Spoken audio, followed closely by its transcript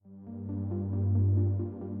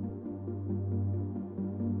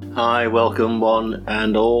Hi, welcome one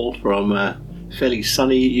and all from fairly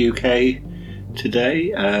sunny UK today.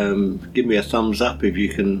 Give me a thumbs up if you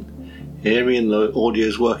can hear me and the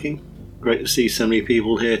audio's working. Great to see so many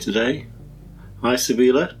people here today. Hi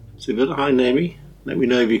Sibylla, hi Naomi. Let me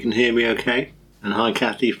know if you can hear me okay. And hi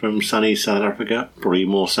Kathy from sunny South Africa. Probably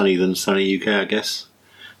more sunny than sunny UK, I guess.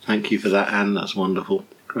 Thank you for that, Anne, that's wonderful.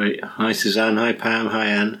 Great. Hi Suzanne, hi Pam, hi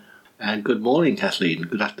Anne. And good morning Kathleen,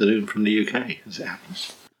 good afternoon from the UK as it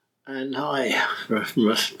happens. And hi from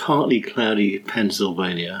a partly cloudy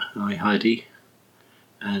Pennsylvania. Hi Heidi.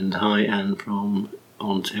 And hi Anne from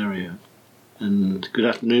Ontario. And good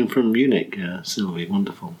afternoon from Munich, Sylvie,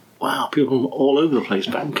 wonderful. Wow, people from all over the place,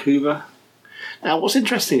 Vancouver. Now what's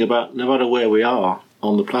interesting about no matter where we are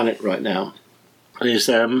on the planet right now is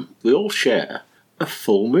we all share a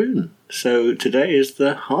full moon. So today is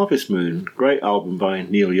the Harvest Moon. Great album by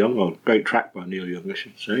Neil Young, or great track by Neil Young I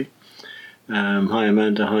should say. Hi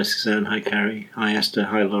Amanda, hi Suzanne, hi Carrie, hi Esther,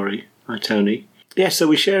 hi Laurie, hi Tony. Yeah, so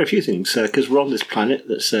we share a few things because we're on this planet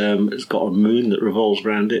that's it's got a moon that revolves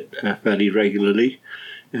around it fairly regularly,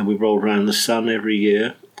 and we roll around the sun every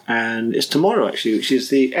year. And it's tomorrow actually, which is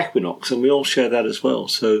the equinox, and we all share that as well.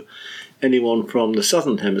 So anyone from the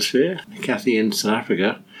southern hemisphere, Kathy in South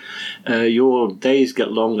Africa, your days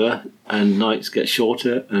get longer and nights get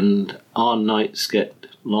shorter, and our nights get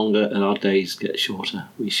longer and our days get shorter.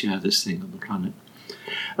 We share this thing on the planet.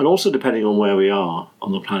 And also depending on where we are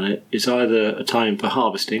on the planet, it's either a time for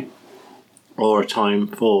harvesting or a time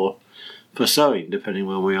for sowing, depending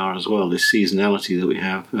where we are as well. This seasonality that we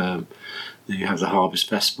have, you have the Harvest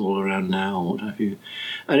Festival around now or what have you.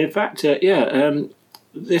 And in fact,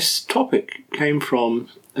 this topic came from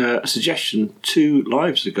a suggestion 2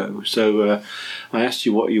 lives ago. So I asked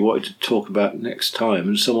you what you wanted to talk about next time,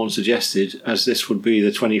 and someone suggested, as this would be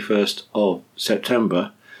the 21st of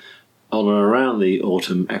September, on and around the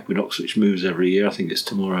autumn equinox, which moves every year, I think it's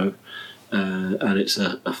tomorrow, and it's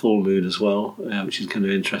a full moon as well, which is kind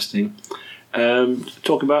of interesting.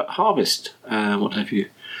 Talk about harvest, what have you.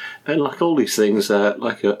 And like all these things,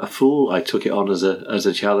 like a fool, I took it on as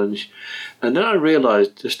a challenge. And then I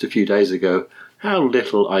realised just a few days ago how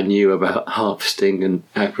little I knew about harvesting and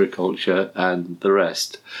agriculture and the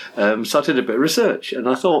rest. So I did a bit of research, and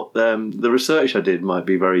I thought the research I did might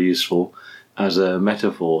be very useful as a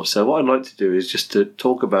metaphor. So what I'd like to do is just to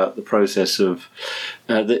talk about the process of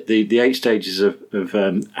the 8 stages of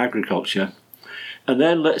agriculture, and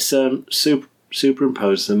then let's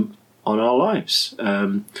superimpose them on our lives.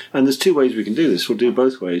 And there's 2 ways we can do this. We'll do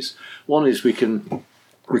both ways. One is we can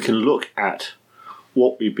look at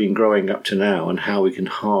what we've been growing up to now and how we can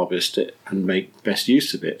harvest it and make best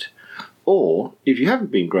use of it. Or, if you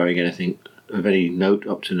haven't been growing anything of any note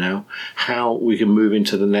up to now, how we can move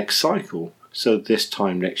into the next cycle. So this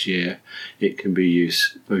time next year, it can be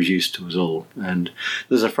of use to us all. And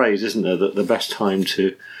there's a phrase, isn't there, that the best time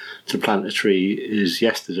to plant a tree is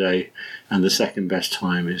yesterday, and the second best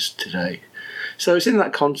time is today. So it's in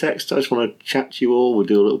that context I just want to chat to you all. We'll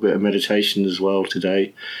do a little bit of meditation as well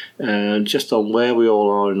today, just on where we all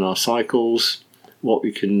are in our cycles, what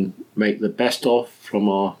we can make the best of from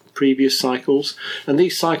our previous cycles. And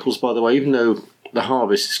these cycles, by the way, even though the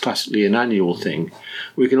harvest is classically an annual thing,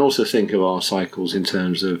 we can also think of our cycles in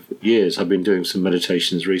terms of years. I've been doing some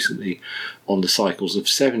meditations recently on the cycles of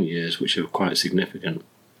 7 years, which are quite significant.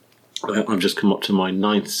 I've just come up to my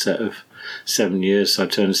 9th set of 7 years, so I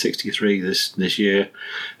turned 63 this year,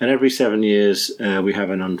 and every 7 years we have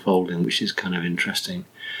an unfolding, which is kind of interesting.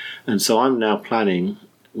 And so I'm now planning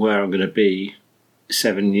where I'm going to be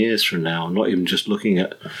 7 years from now. I'm not even just looking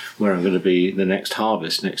at where I'm going to be the next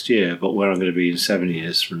harvest next year, but where I'm going to be in 7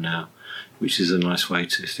 years from now, which is a nice way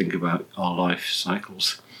to think about our life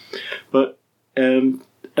cycles. But as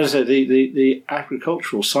I said, the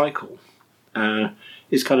agricultural cycle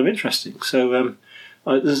is kind of interesting. So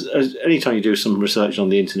anytime you do some research on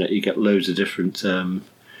the internet, you get loads of different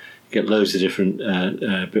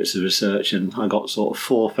bits of research, and I got sort of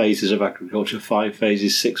 4 phases of agriculture, 5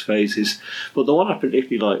 phases, 6 phases, but the one I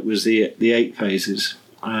particularly liked was the 8 phases.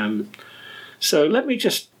 So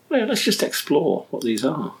let's just explore what these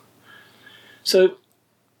are. So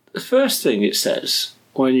the first thing it says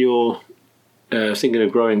when you're thinking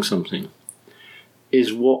of growing something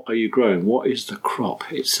is, what are you growing? What is the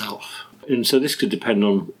crop itself? And so this could depend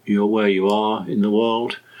on where you are in the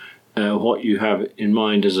world, what you have in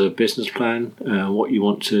mind as a business plan, what you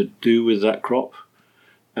want to do with that crop.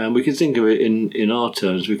 And we can think of it in our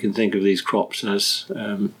terms. We can think of these crops as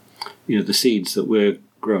the seeds that we're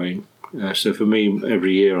growing. So for me,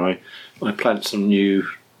 every year I plant some new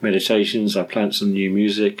meditations, I plant some new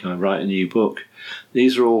music, I write a new book. They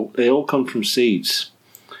all come from seeds.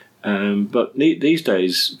 But these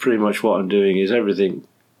days, pretty much what I'm doing is everything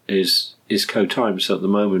is co-timed. So at the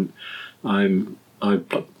moment, I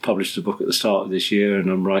published a book at the start of this year, and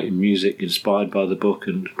I'm writing music inspired by the book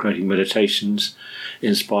and creating meditations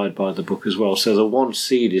inspired by the book as well. So the one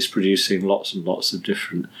seed is producing lots and lots of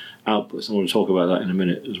different outputs. I want to talk about that in a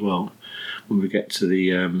minute as well when we get to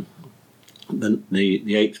the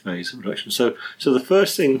eighth phase of production. So the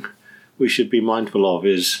first thing we should be mindful of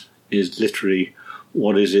is literally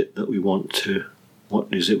what is it we want to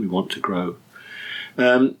grow.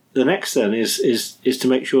 The next then is to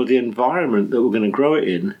make sure the environment that we're going to grow it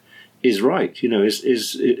in is right.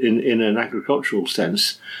 Is in an agricultural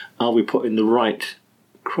sense, are we putting the right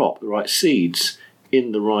crop, the right seeds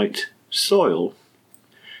in the right soil,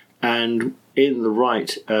 and in the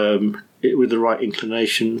right with the right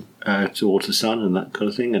inclination towards the sun and that kind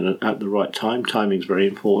of thing, and at the right time. Timing is very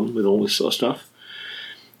important with all this sort of stuff.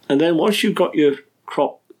 And then once you've got your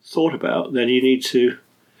crop thought about, then you need to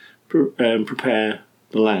prepare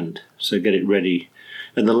the land, so get it ready.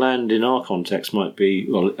 And the land in our context might be,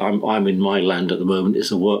 well, I'm in my land at the moment.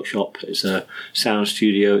 It's a workshop, it's a sound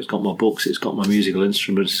studio, it's got my books, it's got my musical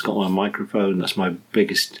instruments, it's got my microphone. That's my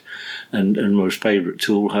biggest and most favourite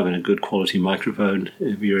tool. Having a good quality microphone,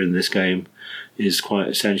 if you're in this game, is quite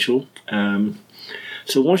essential.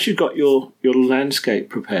 So once you've got your landscape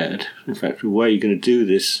prepared, in fact, where you're going to do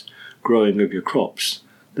this growing of your crops,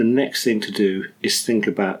 the next thing to do is think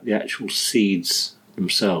about the actual seeds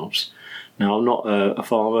themselves. Now, I'm not a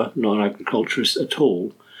farmer, not an agriculturist at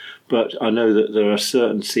all, but I know that there are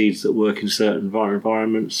certain seeds that work in certain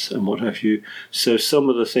environments and what have you. So some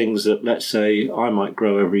of the things that, let's say, I might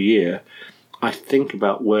grow every year, I think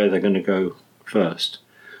about where they're going to go first.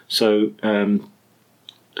 So the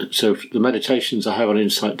meditations I have on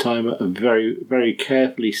Insight Timer are very, very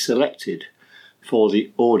carefully selected for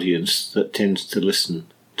the audience that tends to listen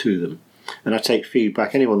to them. And I take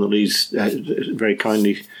feedback. Anyone that leaves very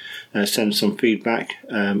kindly sends some feedback.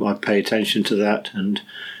 I pay attention to that, and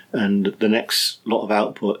the next lot of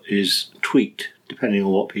output is tweaked depending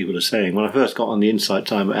on what people are saying. When I first got on the Insight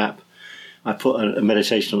Timer app, I put a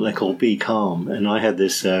meditation on there called Be Calm, and I had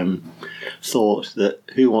this thought that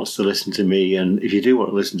who wants to listen to me, and if you do want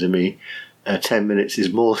to listen to me, 10 minutes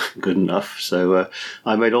is more than good enough. So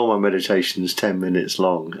I made all my meditations 10 minutes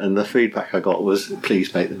long, and the feedback I got was,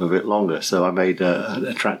 please make them a bit longer. So I made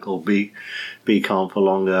a track called Be Calm for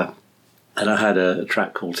Longer, and I had a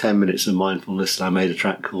track called 10 Minutes of Mindfulness, and I made a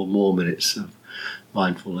track called More Minutes of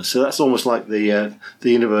Mindfulness. So that's almost like the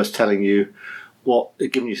universe telling you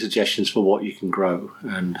giving you suggestions for what you can grow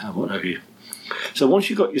and what have you. So once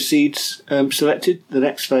you've got your seeds selected, the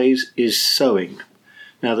next phase is sowing.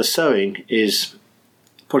 Now, the sowing is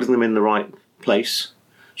putting them in the right place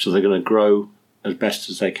so they're going to grow as best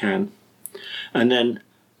as they can, and then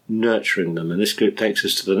nurturing them. And this takes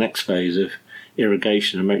us to the next phase of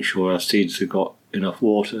irrigation and make sure our seeds have got enough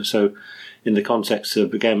water. So in the context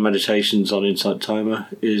of, again, meditations on Insight Timer,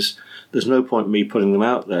 there's no point in me putting them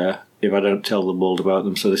out there if I don't tell the world about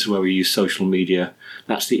them. So this is where we use social media.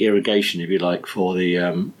 That's the irrigation, if you like, for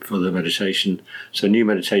the meditation. So a new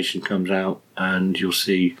meditation comes out, and you'll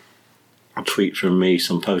see a tweet from me,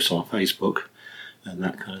 some posts on Facebook, and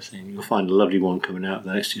that kind of thing. You'll find a lovely one coming out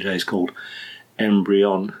the next 2 days called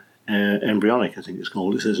Embryonic, I think it's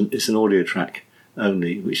called. It's an audio track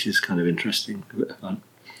only, which is kind of interesting, a bit of fun.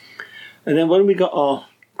 And then when we got our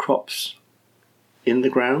crops in the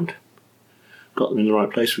ground, got them in the right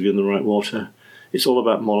place, we give them the right water, it's all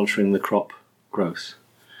about monitoring the crop growth.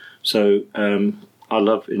 So I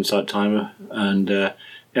love Insight Timer, and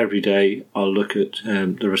every day I'll look at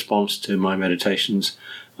the response to my meditations.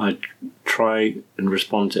 I try and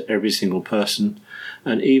respond to every single person,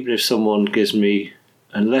 and even if someone gives me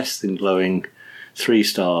a less than glowing 3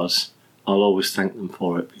 stars, I'll always thank them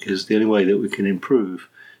for it, because the only way that we can improve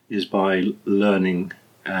is by learning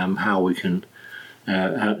how we can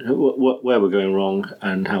where we're going wrong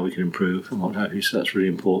and how we can improve and what have you. So that's really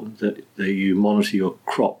important that you monitor your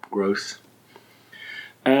crop growth.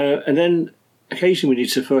 And then occasionally we need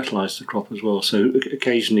to fertilise the crop as well. So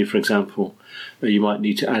occasionally, for example, you might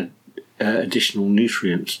need to add additional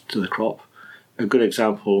nutrients to the crop. A good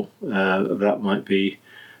example of that might be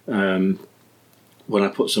when I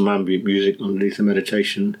put some ambient music underneath the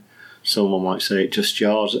meditation. Someone might say it just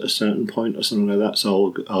jars at a certain point or something like that,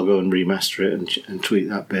 so I'll go and remaster it and tweak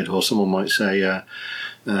that bit. Or someone might say,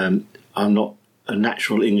 I'm not a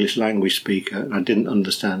natural English language speaker and I didn't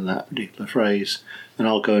understand that particular phrase, and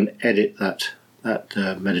I'll go and edit that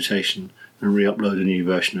meditation and re-upload a new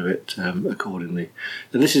version of it accordingly.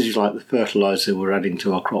 And this is like the fertiliser we're adding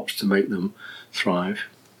to our crops to make them thrive.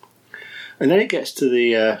 And then it gets to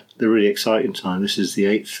the really exciting time. This is the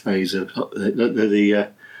eighth phase of the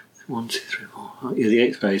 1, 2, 3, 4. The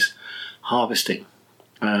eighth phase, harvesting,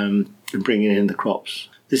 and bringing in the crops.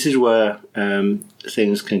 This is where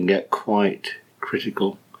things can get quite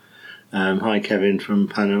critical. Hi Kevin from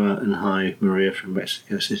Panama, and hi Maria from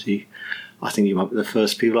Mexico City. I think you might be the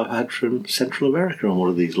first people I've had from Central America on one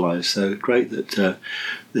of these lives, so great that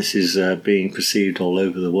this is being perceived all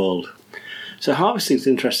over the world. So harvesting is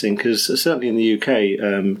interesting because certainly in the UK,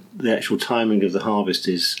 the actual timing of the harvest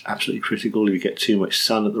is absolutely critical. If you get too much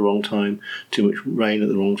sun at the wrong time, too much rain at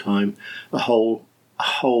the wrong time, a whole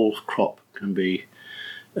crop can be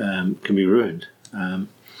ruined.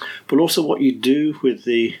 But also what you do with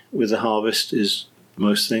the harvest is the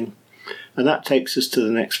most thing. And that takes us to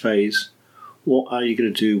the next phase. What are you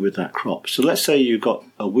going to do with that crop? So let's say you've got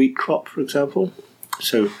a wheat crop, for example.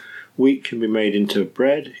 So wheat can be made into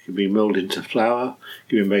bread, it can be milled into flour, it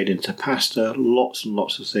can be made into pasta. Lots and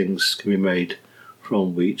lots of things can be made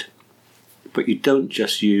from wheat. But you don't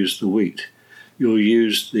just use the wheat. You'll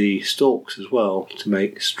use the stalks as well to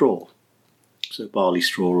make straw. So barley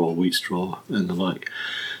straw or wheat straw and the like.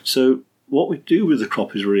 So what we do with the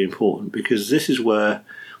crop is really important, because this is where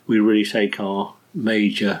we really take our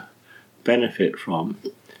major benefit from.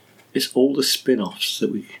 It's all the spin-offs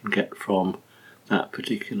that we can get from that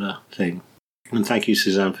particular thing. And thank you,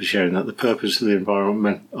 Suzanne, for sharing that. The purpose of the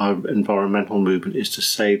environmental movement is to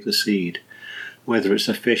save the seed. Whether it's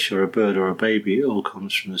a fish or a bird or a baby, it all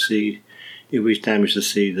comes from the seed. If we damage the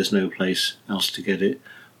seed, there's no place else to get it,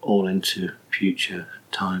 all into future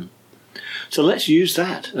time. So let's use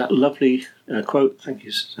that lovely quote, thank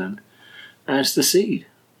you, Suzanne, as the seed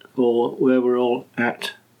for where we're all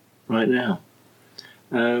at right now.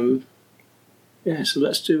 So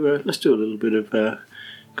let's do a little bit of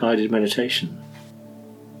guided meditation.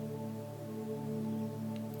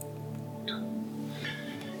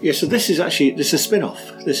 Yeah, so this is a spin-off.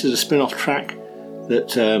 This is a spin-off track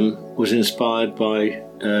that was inspired by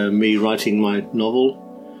me writing my novel,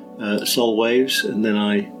 Soul Waves, and then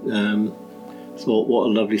I thought what a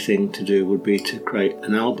lovely thing to do would be to create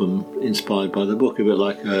an album inspired by the book, a bit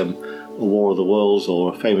like a War of the Worlds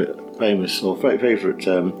or a famous or favourite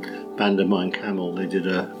band of mine, Camel. They did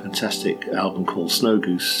a fantastic album called Snow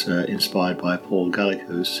Goose, inspired by Paul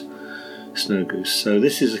Gallico's Snow Goose. So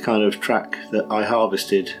this is a kind of track that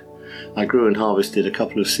I grew and harvested a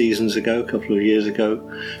couple of seasons ago, a couple of years ago,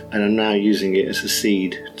 and I'm now using it as a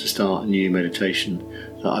seed to start a new meditation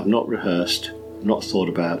that I've not rehearsed, not thought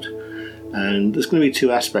about. And there's going to be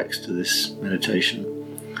two aspects to this meditation.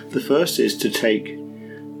 The first is to take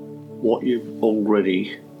what you've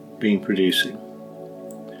already been producing,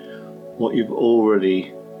 what you've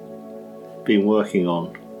already been working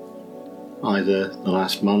on, either the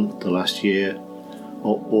last month, the last year,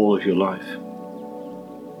 or all of your life.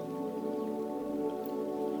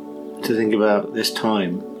 To think about these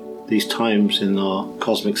times in our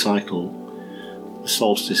cosmic cycle, the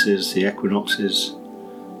solstices, the equinoxes,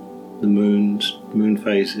 the moon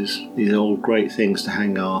phases. These are all great things to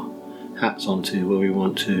hang our hats onto when we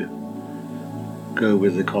want to go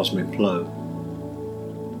with the cosmic flow.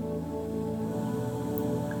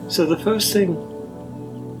 So the first thing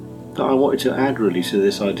that I wanted to add really to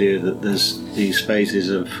this idea that there's these phases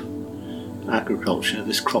of agriculture,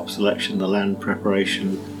 this crop selection, the land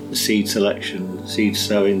preparation, the seed selection, seed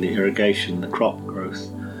sowing, the irrigation, the crop growth,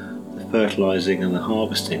 the fertilizing and the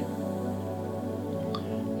harvesting.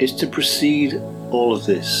 It's to precede all of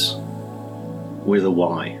this with a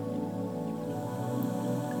why.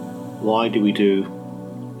 Why do we do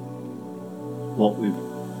what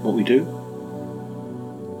we do?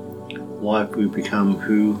 Why have we become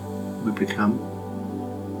who we become?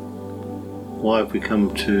 Why have we come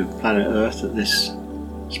to planet Earth at this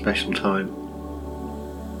special time?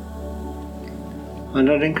 And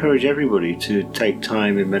I'd encourage everybody to take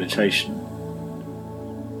time in meditation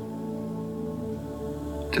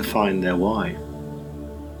to find their why.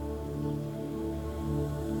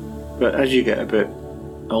 But as you get a bit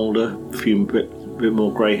older, a bit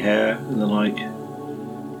more grey hair and the like,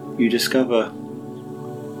 you discover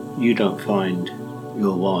you don't find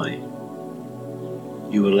your why.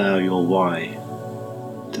 You allow your why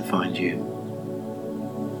to find you.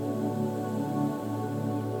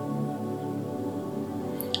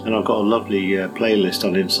 And I've got a lovely playlist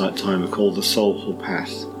on Insight Timer called The Soulful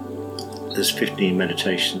Path. There's 15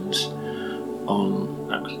 meditations on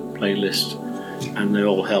that playlist, and they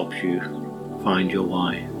all help you find your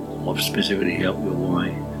why, or specifically help your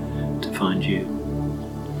why to find you.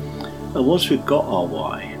 And once we've got our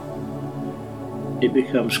why, it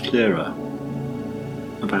becomes clearer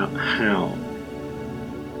about how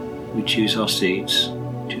We choose our seeds,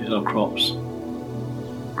 choose our crops,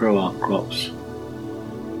 grow our crops,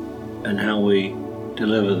 and how we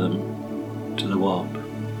deliver them to the world.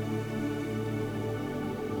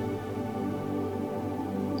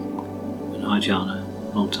 And hi Jana,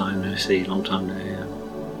 long time no see, long time no hear.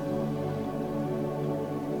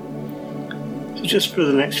 So just for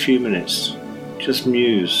the next few minutes, just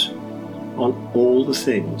muse on all the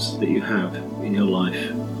things that you have in your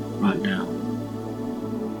life right now.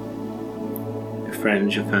 Your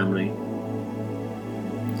friends, your family,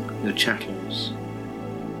 your chattels,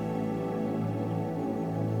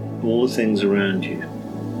 all the things around you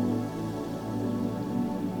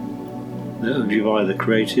that you've either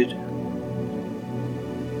created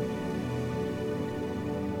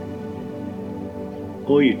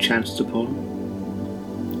or you chanced upon,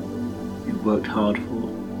 you've worked hard for.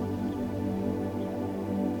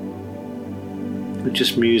 But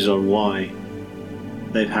just muse on why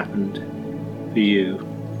they've happened for you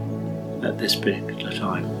at this particular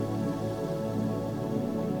time.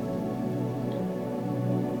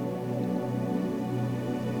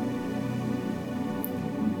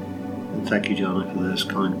 And thank you, Jana, for those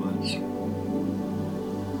kind words.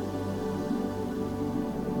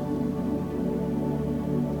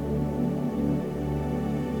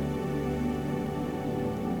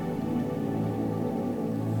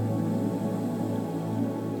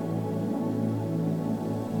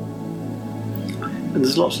 And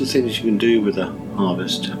there's lots of things you can do with the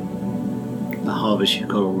harvest you've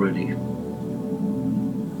got already.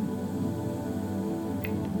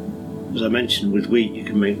 As I mentioned, with wheat you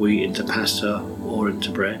can make wheat into pasta or into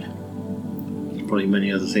bread. There's probably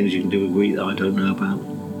many other things you can do with wheat that I don't know about.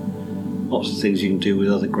 Lots of things you can do with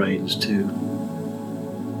other grains too.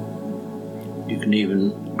 You can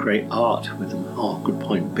even create art with them. Oh, good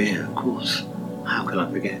point, beer, of course. How could I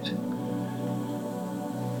forget?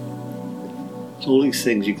 So all these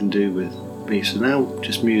things you can do with beer. So now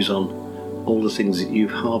just muse on all the things that you've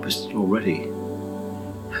harvested already,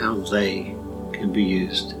 how they can be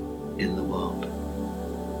used in the world.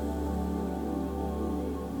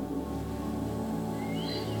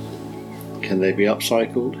 Can they be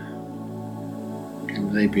upcycled?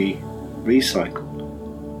 Can they be recycled?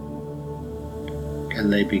 Can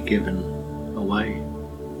they be given away?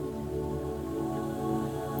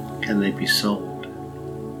 Can they be sold?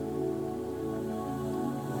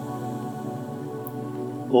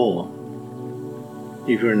 Or,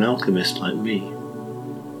 if you're an alchemist like me,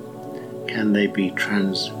 can they be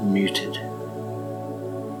transmuted?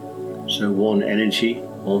 So one energy,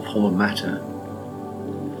 one form of matter,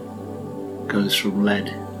 goes from lead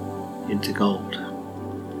into gold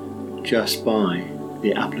just by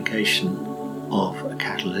the application of a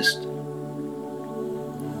catalyst,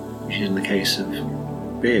 which in the case of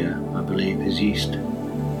beer, I believe, is yeast.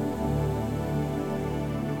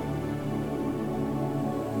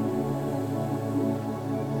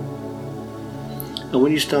 And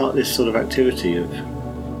when you start this sort of activity of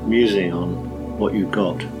musing on what you've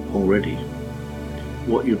got already,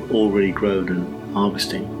 what you've already grown and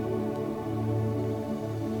harvesting,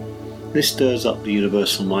 this stirs up the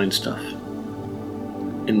universal mind stuff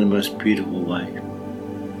in the most beautiful way.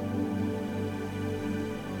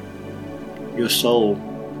 Your soul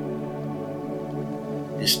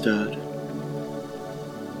is stirred.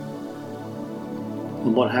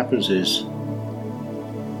 And what happens is,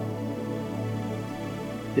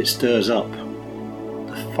 it stirs up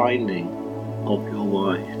the finding of your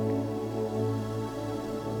why.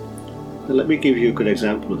 Now let me give you a good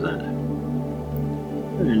example of that.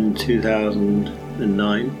 In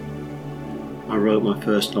 2009, I wrote my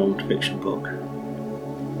first non-fiction book.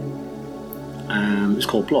 It's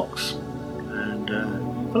called Blocks, and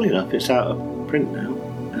funny enough, it's out of print now.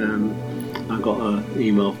 I got an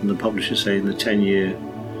email from the publisher saying the 10-year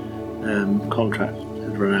contract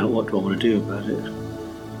had run out. What do I want to do about it?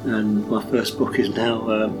 And my first book is now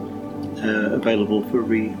available for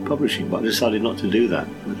republishing, but I decided not to do that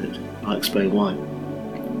with it. I'll explain why.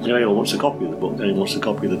 If anyone wants a copy of the book, anyone wants a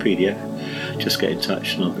copy of the PDF, just get in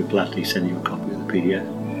touch and I'll be gladly send you a copy of the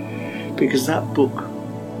PDF. Because that book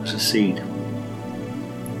was a seed.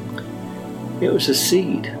 It was a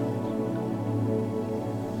seed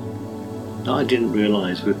that I didn't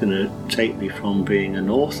realise was going to take me from being an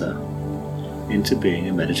author into being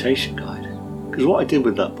a meditation guide. Because what I did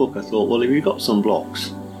with that book, I thought, well, if you've got some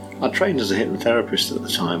blocks, I trained as a hypnotherapist at the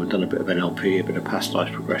time and done a bit of NLP, a bit of past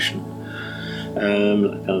life progression,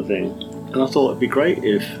 that kind of thing. And I thought it'd be great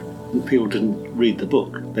if people didn't read the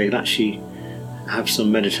book. They'd actually have some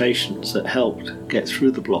meditations that helped get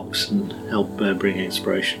through the blocks and help bring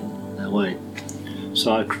inspiration their way.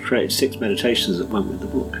 So I created 6 meditations that went with the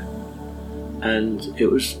book. And it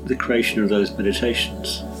was the creation of those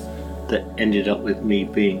meditations that ended up with me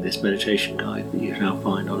being this meditation guide that you now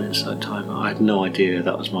find on Insight Timer. I had no idea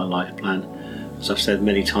that was my life plan. As I've said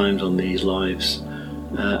many times on these lives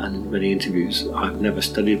and many interviews, I've never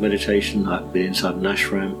studied meditation. I've been inside an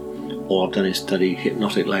ashram. All I've done is study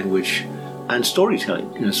hypnotic language and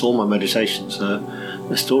storytelling. It's all my meditations are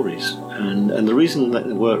stories. And the reason that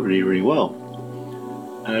they work really, really well,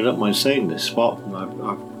 and I don't mind saying this, apart from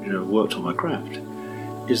I've worked on my craft,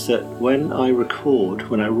 is that when I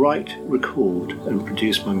write, record and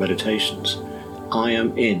produce my meditations, I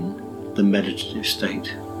am in the meditative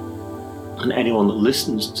state. And anyone that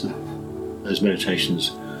listens to those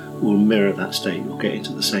meditations will mirror that state, will get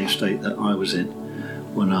into the same state that I was in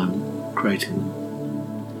when I'm creating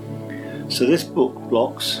them. So this book,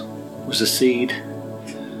 Blocks, was a seed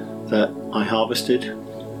that I harvested.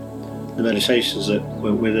 The meditations that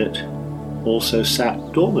went with it also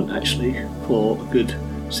sat dormant actually for a good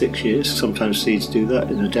 6 years. Sometimes seeds do that.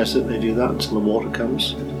 In the desert they do that until the water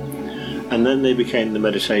comes. And then they became the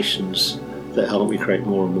meditations that helped me create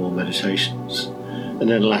more and more meditations. And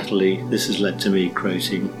then latterly this has led to me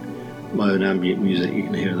creating my own ambient music you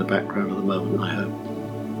can hear in the background at the moment, I hope.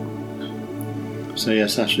 So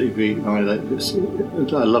yes, absolutely, I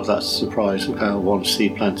love that surprise of how one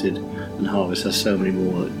seed planted and harvest has so many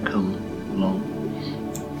more that come along.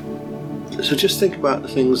 So just think about the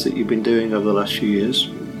things that you've been doing over the last few years.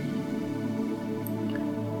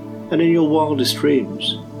 And in your wildest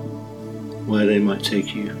dreams, where they might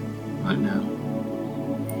take you right now.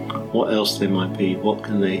 What else they might be, what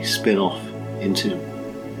can they spin off into.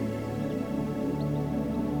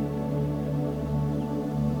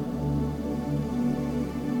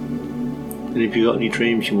 And if you've got any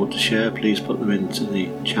dreams you want to share, please put them into the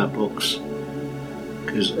chat box,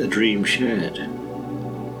 because a dream shared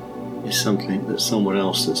is something that someone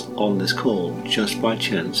else that's on this call, just by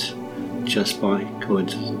chance, just by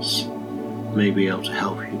coincidence, may be able to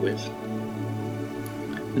help you with.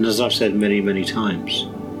 And as I've said many, many times,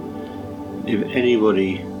 if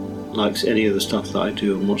anybody likes any of the stuff that I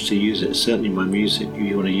do and wants to use it, certainly my music, if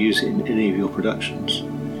you want to use it in any of your productions,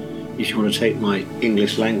 if you want to take my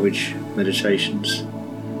English language meditations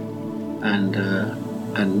and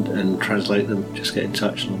translate them, just get in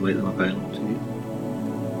touch and I'll make them available to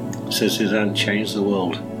you. So Suzanne, change the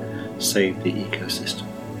world, save the ecosystem.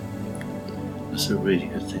 That's a really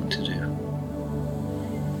good thing to do.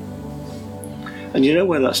 And you know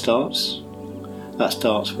where that starts? That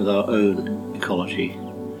starts with our own ecology,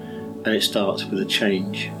 and it starts with a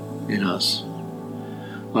change in us.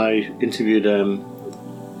 I interviewed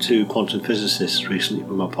two quantum physicists recently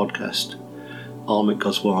for my podcast, Amit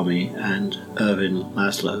Goswami and Ervin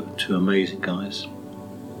Laszlo, two amazing guys.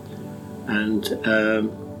 And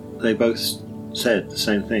they both said the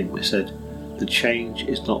same thing. They said, the change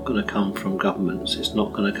is not going to come from governments, it's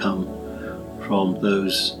not going to come from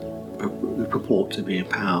those who purport to be in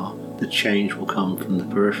power. The change will come from the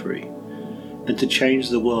periphery. And to change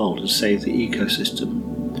the world and save the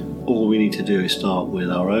ecosystem, all we need to do is start with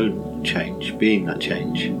our own change, being that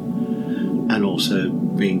change, and also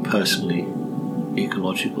being personally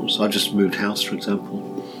ecological. So I just moved house, for example,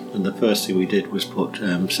 and the first thing we did was put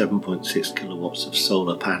 7.6 kilowatts of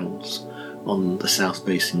solar panels on the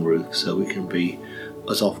south-facing roof so we can be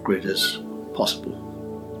as off-grid as possible.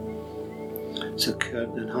 So Kurt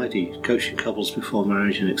and Heidi, coaching couples before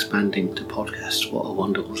marriage and expanding to podcasts, what a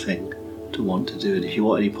wonderful thing to want to do. And if you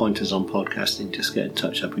want any pointers on podcasting, just get in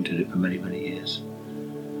touch. I've been doing it for many, many years.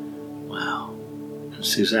 Wow. And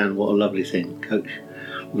Suzanne, what a lovely thing.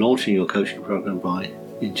 Launching your coaching program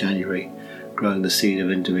in January, growing the seed of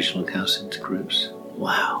individual accounts into groups.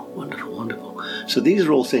 Wow, wonderful, wonderful. So these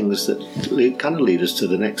are all things that kind of lead us to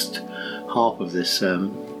the next half of this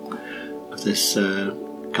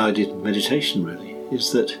guided meditation, really,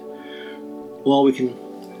 is that while we can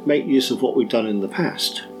make use of what we've done in the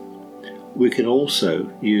past, we can also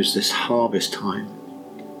use this harvest time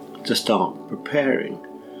to start preparing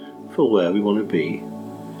for where we want to be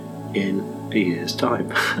in a year's time.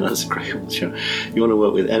 That's a great one. You want to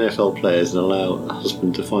work with NFL players and allow a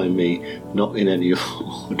husband to find me, not in any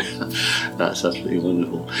order. That's absolutely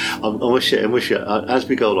wonderful. I wish as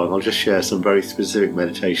we go along, I'll just share some very specific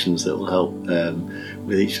meditations that will help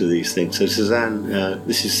with each of these things. So Suzanne,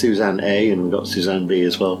 this is Suzanne A, and we've got Suzanne B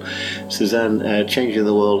as well. Suzanne, Changing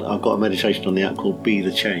the World, I've got a meditation on the app called Be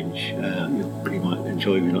the Change. You might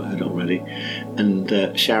enjoy if you've not heard it already.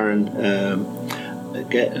 And Sharon,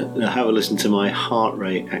 have a listen to my heart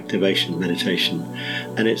rate activation meditation,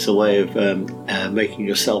 and it's a way of making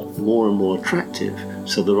yourself more and more attractive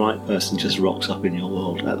so the right person just rocks up in your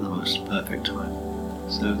world at the most perfect time.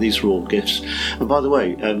 So these are all gifts. And by the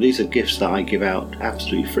way, these are gifts that I give out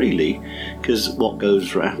absolutely freely, because what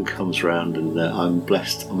goes round comes round, and I'm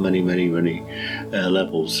blessed on many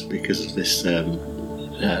levels because of this,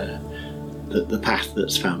 the path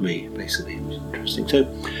that's found me, basically. It's interesting.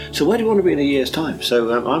 So where do you want to be in a year's time?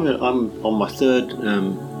 So I'm on my third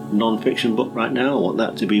non-fiction book right now. I want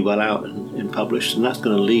that to be well out and published, and that's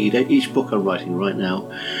going to lead, each book I'm writing right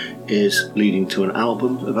now is leading to an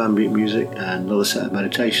album of ambient music and another set of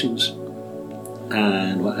meditations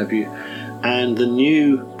and what have you. And the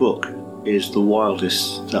new book is the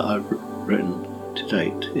wildest that I've written to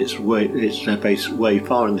date. It's based way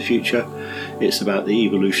far in the future. It's about the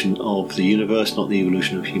evolution of the universe, not the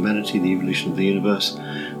evolution of humanity, the evolution of the universe.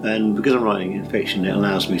 And because I'm writing in fiction, it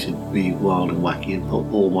allows me to be wild and wacky and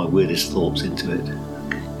put all my weirdest thoughts into it.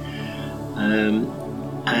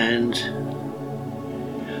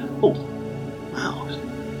 Oh, wow.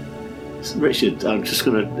 Richard, I'm just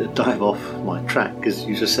going to dive off my track because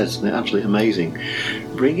you just said something absolutely amazing.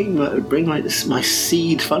 Bring like this, my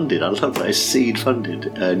seed-funded, I love that, it's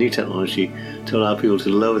seed-funded new technology to allow people to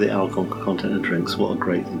lower the alcohol content of drinks. What a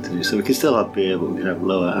great thing to do. So we can still have beer, but we can have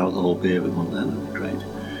lower alcohol beer if we want that. That'd be great.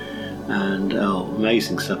 And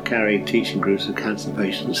amazing stuff. Carrying, teaching groups of cancer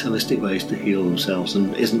patients holistic ways to heal themselves.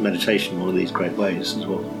 And isn't meditation one of these great ways as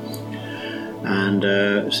well? And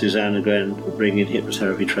Suzanne again bringing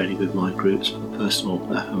hypnotherapy training with my groups for personal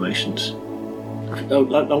affirmations. I'm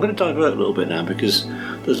going to divert a little bit now because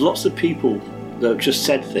there's lots of people that have just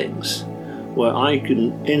said things where I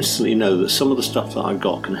can instantly know that some of the stuff that I've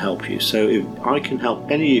got can help you. So if I can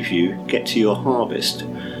help any of you get to your harvest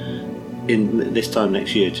in this time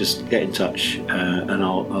next year, just get in touch and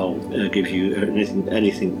I'll give you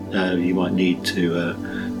anything you might need to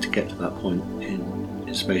get to that point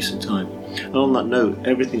in space and time. And on that note,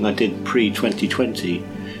 everything I did pre-2020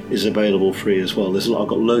 is available free as well. I've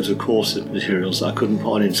got loads of course materials that I couldn't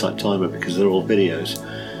put on Insight Timer because they're all videos.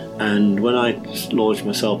 And when I launched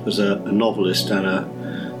myself as a novelist and a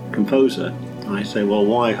composer, I say, well,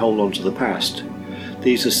 why hold on to the past?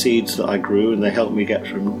 These are seeds that I grew, and they helped me get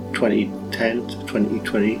from 2010 to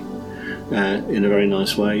 2020 in a very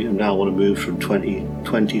nice way. And now I want to move from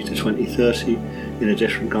 2020 to 2030 in a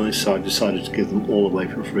different guise, so I decided to give them all away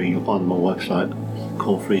for free. You'll find them on my website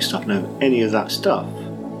called Free Stuff. Now, if any of that stuff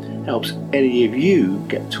helps any of you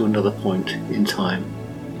get to another point in time,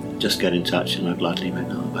 just get in touch and I'll gladly make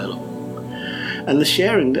that available. And the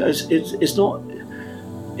sharing, it's not,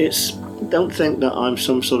 don't think that I'm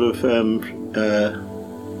some sort of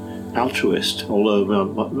altruist,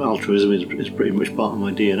 although altruism is pretty much part of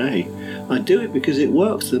my DNA. I do it because it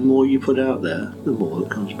works. The more you put out there, the more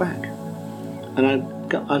that comes back. And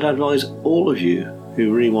I'd advise all of you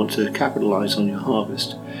who really want to capitalise on your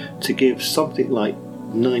harvest to give something like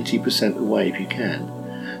 90% away if you can,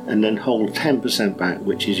 and then hold 10% back,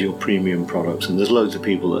 which is your premium products. And there's loads of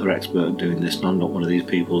people that are expert at doing this, and I'm not one of these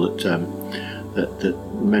people that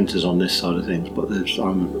mentors on this side of things, but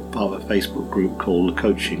I'm part of a Facebook group called the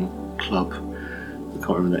Coaching Club. I can't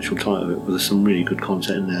remember the actual title of it, but there's some really good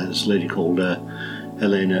content in there. There's a lady called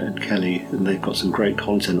Elena and Kelly, and they've got some great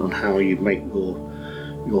content on how you make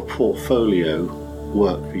your portfolio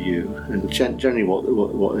work for you. And generally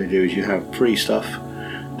what they do is you have free stuff,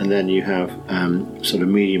 and then you have sort of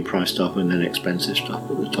medium price stuff, and then expensive stuff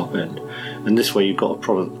at the top end. And this way you've got a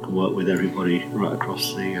product that can work with everybody right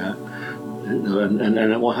across the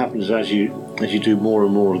and what happens is as you do more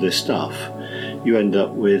and more of this stuff, you end up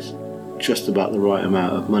with just about the right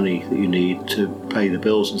amount of money that you need to pay the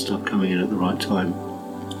bills and stuff coming in at the right time.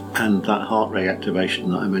 And that heart rate activation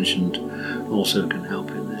that I mentioned also can help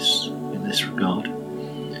in this regard.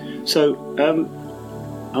 So I'm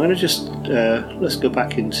going to just let's go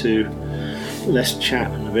back into less chat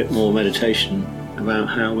and a bit more meditation about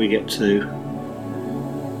how we get to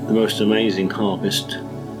the most amazing harvest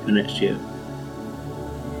for next year.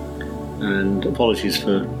 And apologies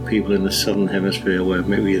for people in the southern hemisphere where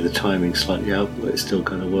maybe the timing's slightly out, but it still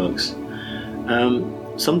kind of works.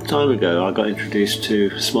 Some time ago I got introduced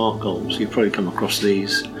to SMART goals. You've probably come across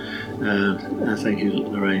these. Thank you,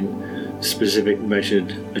 Lorraine. Specific,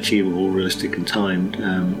 measured, achievable, realistic and timed.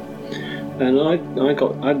 And I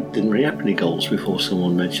didn't really have any goals before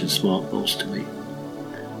someone mentioned SMART goals to me.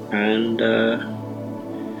 And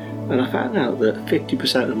I found out that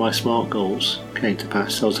 50% of my SMART goals came to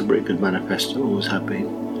pass. So I was a pretty good manifestor, always have been.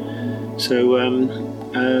 So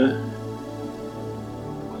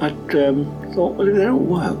I thought, well, if they don't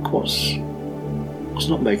work, what's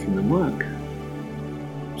not making them work?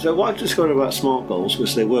 So what I discovered about SMART goals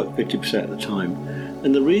was they work 50% of the time.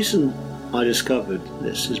 And the reason I discovered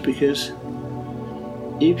this is because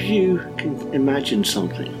if you can imagine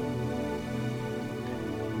something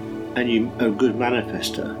and you're a good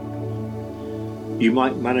manifester, you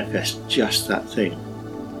might manifest just that thing.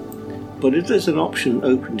 But if there's an option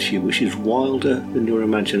open to you which is wilder than your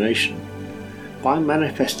imagination, by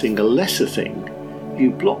manifesting a lesser thing,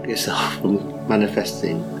 you block yourself from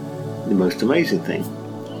manifesting the most amazing thing.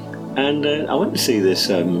 And I went to see this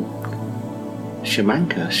shaman,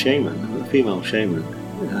 a female shaman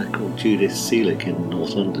called Judith Seelig in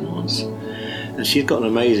North London once, and she's got an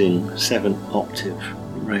amazing 7-octave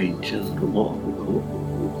range,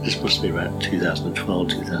 and this must be about 2012,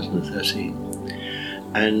 2013.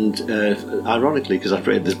 And ironically, because I've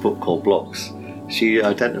read this book called Blocks, she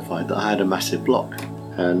identified that I had a massive block,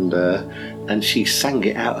 and she sang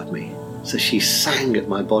it out of me. So she sang at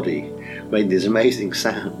my body, made these amazing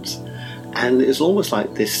sounds, and it's almost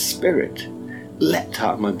like this spirit leapt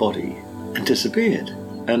out of my body and disappeared.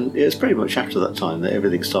 And it was pretty much after that time that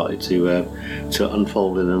everything started to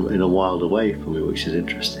unfold in a wilder way for me, which is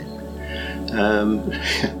interesting.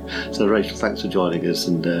 So Rachel, thanks for joining us,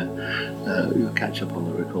 and we'll catch up on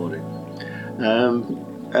the recording.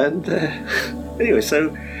 Anyway,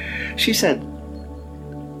 so she said,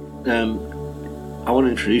 I want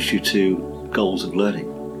to introduce you to Goals of Learning.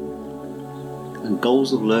 And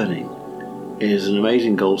Goals of Learning is an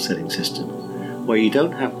amazing goal setting system where you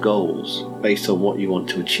don't have goals based on what you want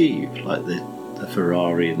to achieve, like the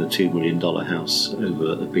Ferrari and the $2 million house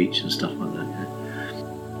over at the beach and stuff like that.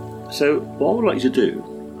 Yeah? So what I would like you to do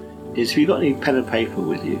is, if you've got any pen and paper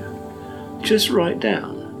with you, just write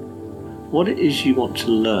down what it is you want to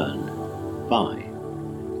learn by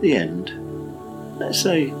the end, let's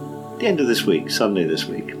say the end of this week, Sunday this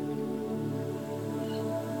week.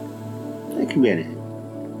 It can be anything.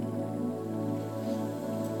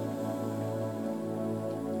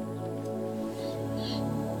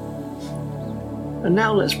 And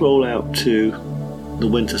now let's roll out to the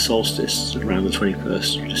winter solstice around the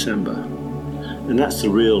 21st of December. And that's the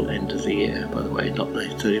real end of the year, by the way, not the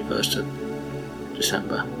 31st of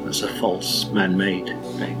December. That's a false, man-made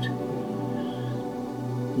date.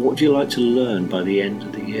 What do you like to learn by the end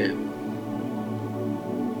of the year?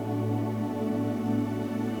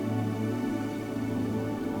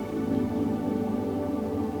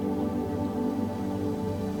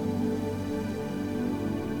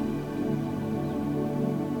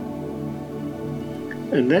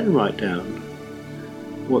 And then write down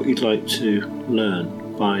what you'd like to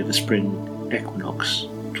learn by the spring equinox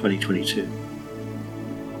 2022.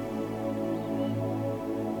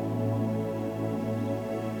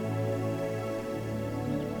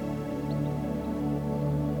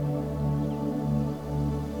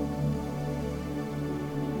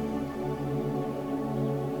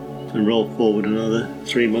 And roll forward another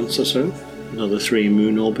 3 months or so, another 3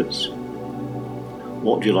 moon orbits.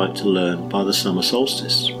 What would you like to learn by the summer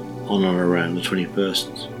solstice on or around the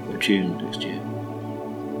 21st of June next year?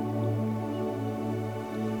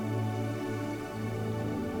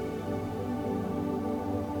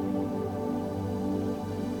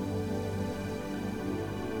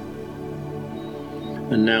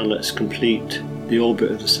 And now let's complete the orbit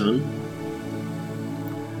of the Sun.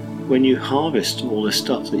 When you harvest all the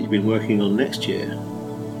stuff that you've been working on next year,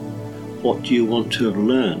 what do you want to have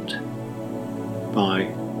learned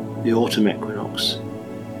by the autumn equinox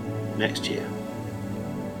next year?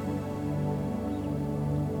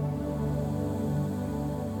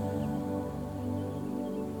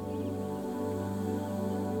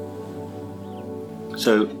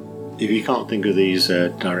 So if you can't think of these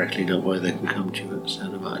directly, don't worry, they can come to you at a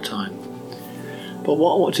certain amount of time. But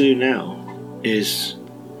what I want to do now is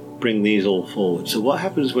bring these all forward. So what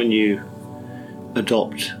happens when you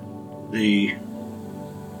adopt the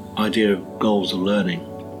idea of goals of learning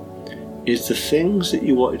is the things that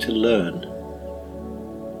you wanted to learn,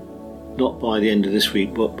 not by the end of this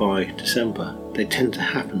week but by December, they tend to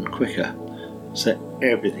happen quicker, so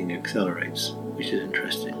everything accelerates, which is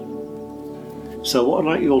interesting. So what I'd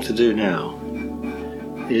like you all to do now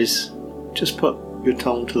is just put your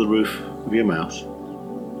tongue to the roof of your mouth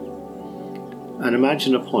and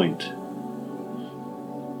imagine a point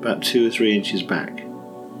about 2 or 3 inches back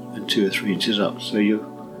and 2 or 3 inches up. So you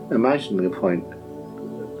imagining a point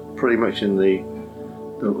pretty much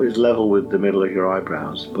it's level with the middle of your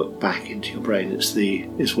eyebrows, but back into your brain.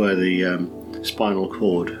 It's where the spinal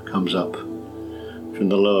cord comes up from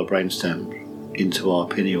the lower brainstem into our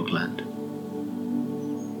pineal gland.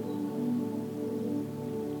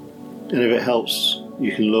 And if it helps,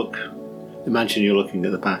 you can imagine you're looking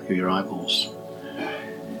at the back of your eyeballs.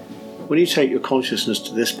 When you take your consciousness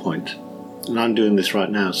to this point, and I'm doing this right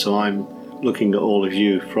now, so I'm looking at all of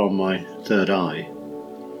you from my third eye,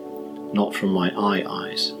 not from my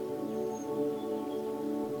eyes.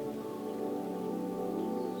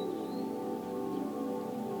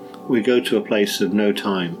 We go to a place of no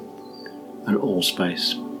time and all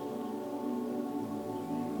space. And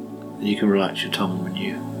you can relax your tongue when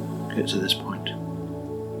you get to this point.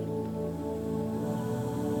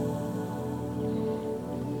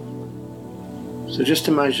 So just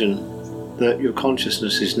imagine that your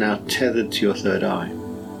consciousness is now tethered to your third eye,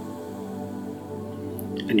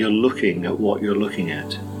 and you're looking at what you're looking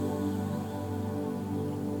at.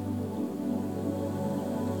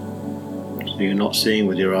 So you're not seeing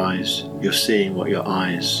with your eyes, you're seeing what your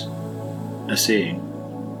eyes are seeing.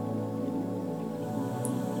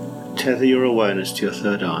 Tether your awareness to your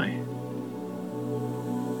third eye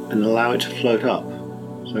and allow it to float up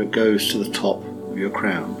so it goes to the top of your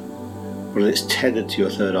crown. Well, it's tethered to your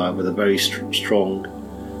third eye with a very strong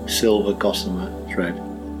silver gossamer thread,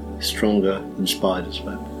 stronger than spider's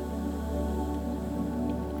web,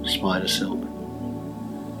 spider silk.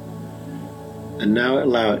 And now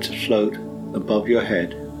allow it to float above your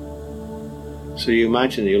head, so you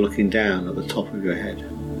imagine that you're looking down at the top of your head.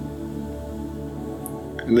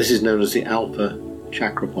 And this is known as the Alpha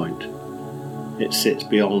Chakra point. It sits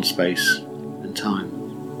beyond space and time.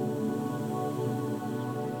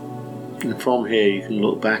 And from here you can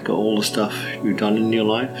look back at all the stuff you've done in your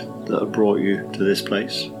life that have brought you to this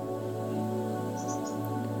place.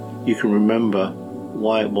 You can remember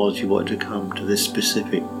why it was you wanted to come to this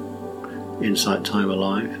specific Insight Time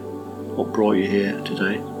Alive, what brought you here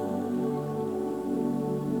today.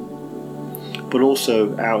 But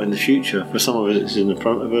also out in the future, for some of it it's in the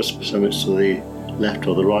front of us, for some it's to the left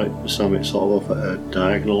or the right, for some it's sort of off at a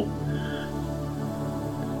diagonal.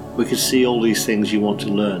 We can see all these things you want to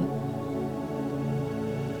learn.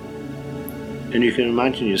 And you can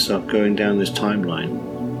imagine yourself going down this timeline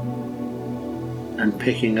and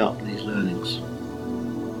picking up these learnings.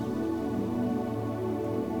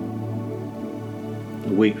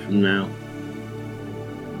 A week from now,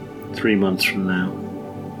 3 months from now,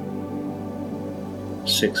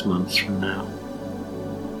 6 months from now,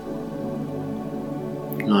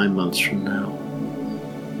 9 months from now,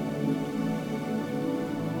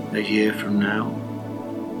 a year from now,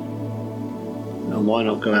 and why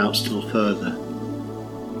not go out still further?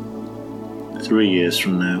 3 years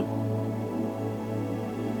from now,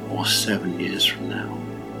 or 7 years from now,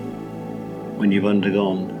 when you've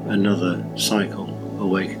undergone another cycle of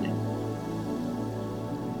awakening.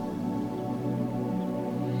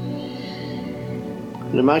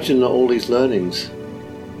 And imagine that all these learnings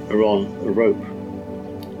are on a rope,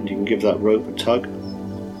 and you can give that rope a tug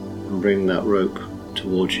and bring that rope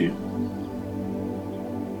towards you.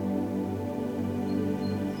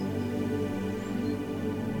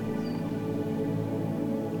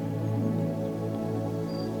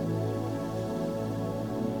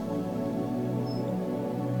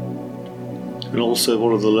 And also,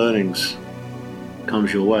 one of the learnings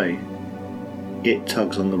comes your way, it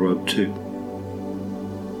tugs on the rope too.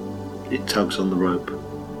 It tugs on the rope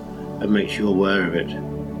and makes you aware of it.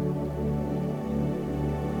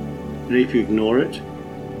 And if you ignore it,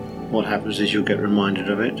 what happens is you'll get reminded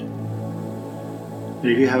of it. And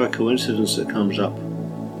if you have a coincidence that comes up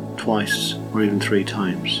twice or even 3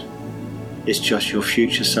 times, it's just your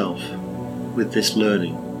future self with this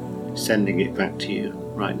learning sending it back to you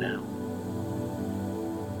right now.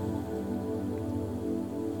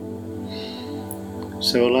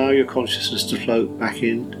 So allow your consciousness to float back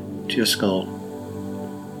in to your skull,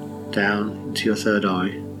 down into your third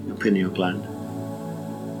eye, your pineal gland.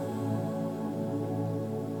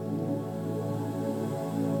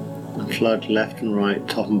 And flood left and right,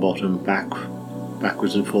 top and bottom,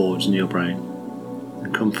 backwards and forwards in your brain,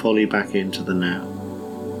 and come fully back into the now.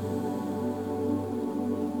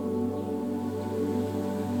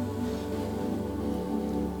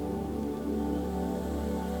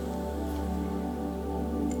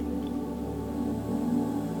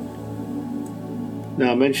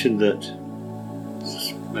 Now, I mentioned that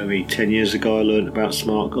maybe 10 years ago I learned about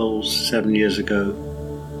SMART goals, 7 years ago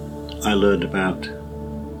I learned about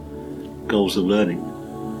goals of learning,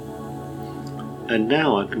 and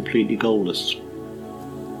now I'm completely goalless.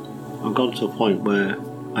 I've gone to a point where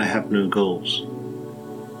I have no goals,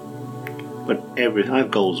 but I have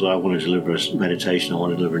goals where I want to deliver a meditation, I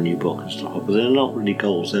want to deliver a new book and stuff, but they're not really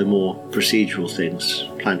goals, they're more procedural things,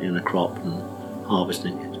 planting a crop and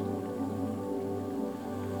harvesting it.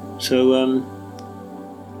 So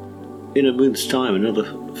in a moon's time, another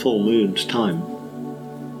full moon's time,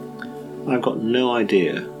 I've got no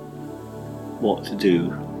idea what to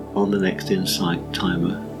do on the next Insight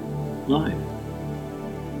Timer Live.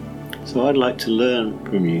 So I'd like to learn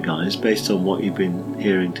from you guys based on what you've been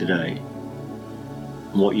hearing today,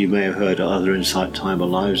 and what you may have heard at other Insight Timer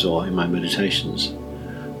Lives or in my meditations,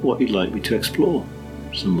 what you'd like me to explore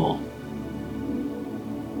some more.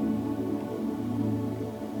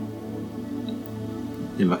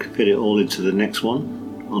 If I can fit it all into the next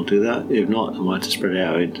one, I'll do that. If not, I might have to spread it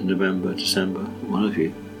out into November, December, one of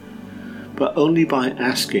you. But only by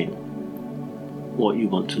asking what you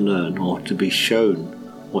want to learn, or to be shown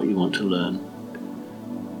what you want to learn,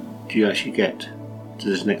 do you actually get to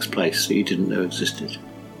this next place that you didn't know existed.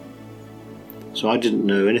 So I didn't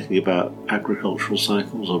know anything about agricultural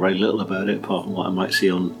cycles, or very little about it, apart from what I might see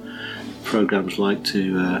on programs like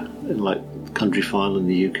Countryfile in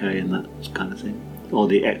the UK and that kind of thing, or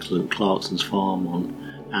the excellent Clarkson's Farm on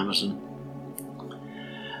Amazon.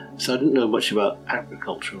 So I didn't know much about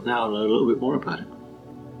agriculture. Now I know a little bit more about it.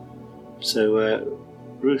 So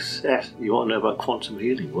Ruth F., you want to know about quantum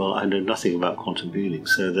healing? Well, I know nothing about quantum healing,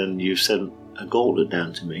 so then you've sent a gauntlet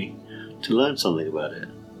down to me to learn something about it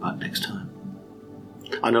about next time.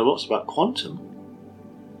 I know lots about quantum,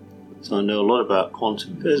 so I know a lot about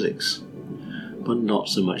quantum physics, but not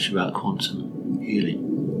so much about quantum healing.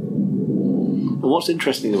 And what's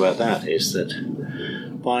interesting about that is that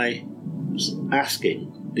by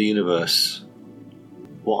asking the universe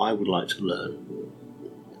what I would like to learn,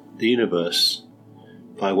 the universe,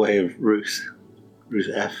 by way of Ruth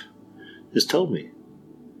F., has told me.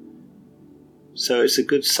 So it's a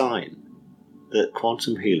good sign that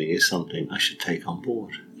quantum healing is something I should take on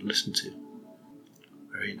board and listen to.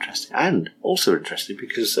 Very interesting. And also interesting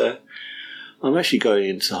because I'm actually going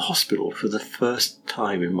into hospital for the first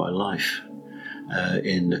time in my life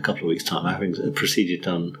in a couple of weeks' time, having a procedure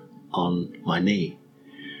done on my knee.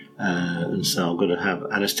 And so I'm going to have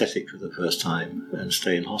anaesthetic for the first time and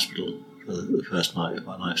stay in hospital for the first night of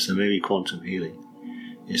my life. So maybe quantum healing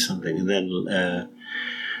is something. And then,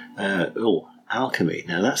 alchemy.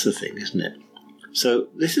 Now that's the thing, isn't it? So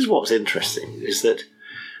this is what's interesting, is that,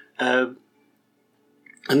 and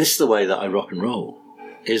this is the way that I rock and roll,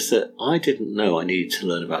 is that I didn't know I needed to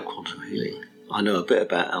learn about quantum healing. I know a bit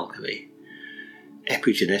about alchemy.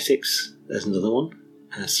 Epigenetics, there's another one.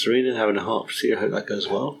 Serena having a heart procedure, I hope that goes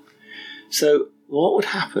well. So what would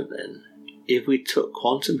happen then if we took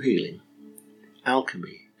quantum healing,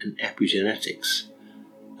 alchemy and epigenetics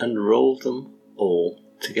and rolled them all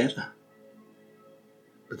together?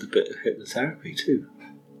 With a bit of hypnotherapy too.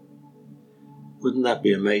 Wouldn't that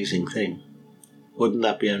be an amazing thing? Wouldn't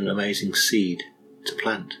that be an amazing seed to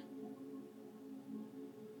plant?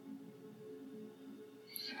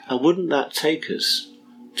 And wouldn't that take us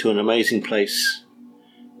to an amazing place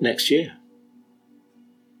next year?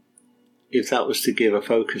 If that was to give a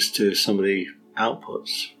focus to some of the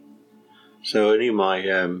outputs. So any of my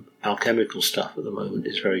alchemical stuff at the moment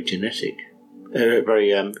is very genetic.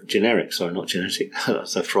 Very generic, sorry, not genetic.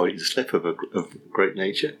 That's a Freudian slip of great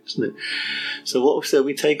nature, isn't it? So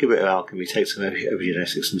we take a bit of alchemy, take some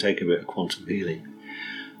epigenetics, and take a bit of quantum healing.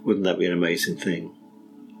 Wouldn't that be an amazing thing?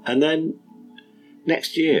 And then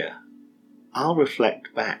next year, I'll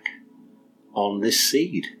reflect back on this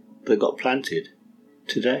seed that got planted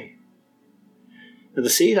today. And the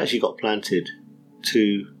seed actually got planted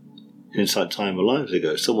 2 Insight Timer Lives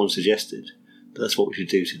ago. Someone suggested that's what we should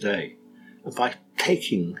do today. And by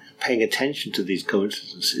paying attention to these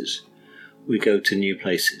coincidences, we go to new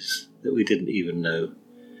places that we didn't even know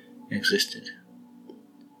existed.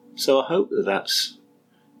 So I hope that that's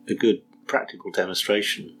a good practical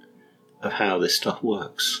demonstration of how this stuff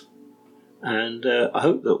works. And I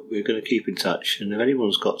hope that we're going to keep in touch. And if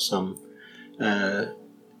anyone's got some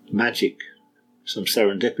magic, some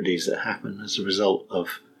serendipities that happen as a result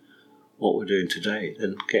of what we're doing today,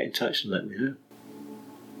 then get in touch and let me know.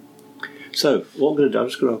 So what I'm going to do, I'm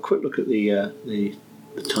just going to have a quick look at the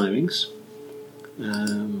timings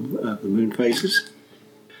of the moon phases.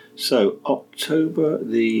 So October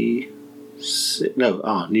the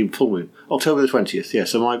new full moon, October the 20th. Yeah.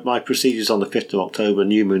 So my procedure's on the 5th of October,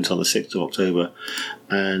 new moon's on the 6th of October,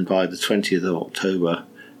 and by the 20th of October,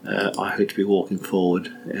 I hope to be walking forward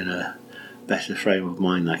in a better frame of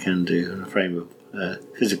mind than I can do, and a frame of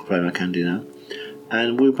physical frame I can do now.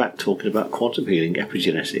 And we're back talking about quantum healing,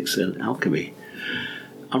 epigenetics and alchemy.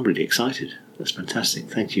 I'm really excited. That's fantastic.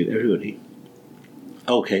 Thank you, everybody.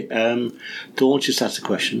 Okay, Dawn just asked a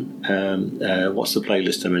question. What's the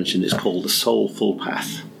playlist I mentioned? It's called The Soulful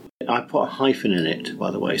Path. I put a hyphen in it, by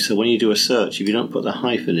the way, so when you do a search, if you don't put the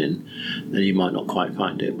hyphen in, then you might not quite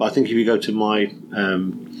find it. But I think if you go to my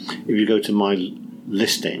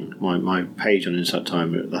listing, my page on Insight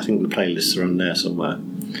Timer, I think the playlists are on there somewhere.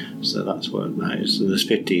 So that's where that is. So there's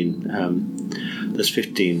 15 There's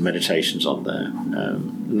 15 meditations on there,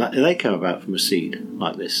 and they came about from a seed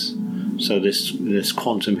like this. So this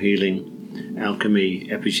quantum healing, alchemy,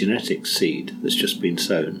 epigenetics seed that's just been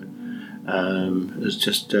sown is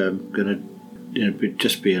just going to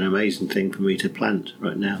just be an amazing thing for me to plant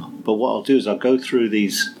right now. But what I'll do is I'll go through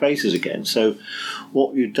these phases again. So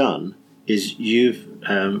what you've done is you've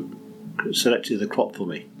selected the crop for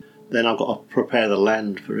me. Then I've got to prepare the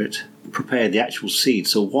land for it, prepare the actual seed.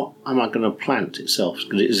 So what am I going to plant itself?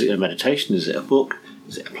 Is it a meditation? Is it a book?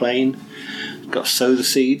 Is it a plane? Got to sow the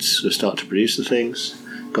seeds to start to produce the things.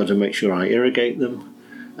 Got to make sure I irrigate them,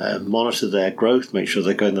 monitor their growth, make sure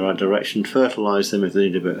they go in the right direction, fertilise them if they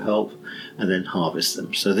need a bit of help, and then harvest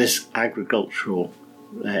them. So this agricultural,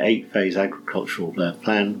 8-phase agricultural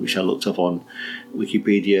plan, which I looked up on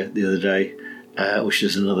Wikipedia the other day, which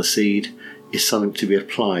is another seed, is something to be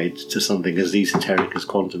applied to something as esoteric as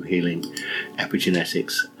quantum healing,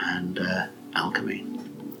 epigenetics, and alchemy.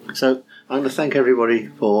 So I'm going to thank everybody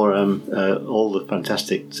for all the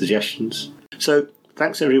fantastic suggestions. So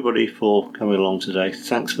thanks everybody for coming along today.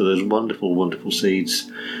 Thanks for those wonderful, wonderful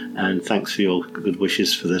seeds, and thanks for your good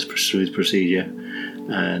wishes for this smooth procedure.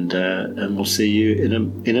 And we'll see you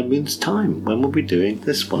in a moon's time when we'll be doing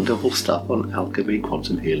this wonderful stuff on alchemy,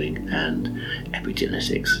 quantum healing, and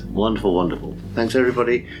epigenetics. Wonderful, wonderful. Thanks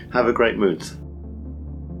everybody. Have a great moon.